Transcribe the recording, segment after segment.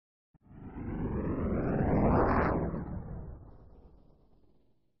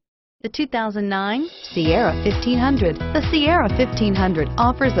The 2009 Sierra 1500. The Sierra 1500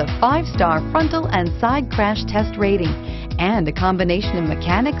 offers a 5-star frontal and side crash test rating and a combination of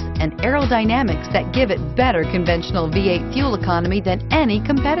mechanics and aerodynamics that give it better conventional V8 fuel economy than any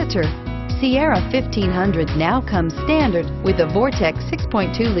competitor. Sierra 1500 now comes standard with a Vortec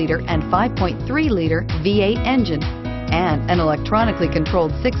 6.2-liter and 5.3-liter V8 engine and an electronically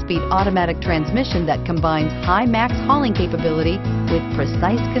controlled 6-speed automatic transmission that combines high max hauling capability with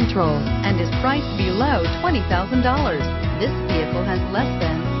precise control and is priced below $20,000. This vehicle has less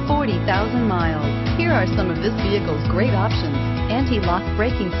than 40,000 miles. Here are some of this vehicle's great options: anti-lock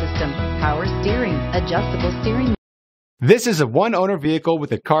braking system, power steering, adjustable steering. This is a one-owner vehicle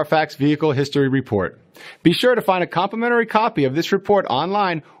with a Carfax Vehicle History Report. Be sure to find a complimentary copy of this report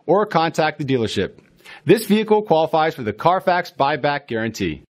online or contact the dealership. This vehicle qualifies for the Carfax Buyback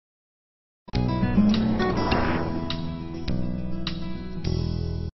Guarantee.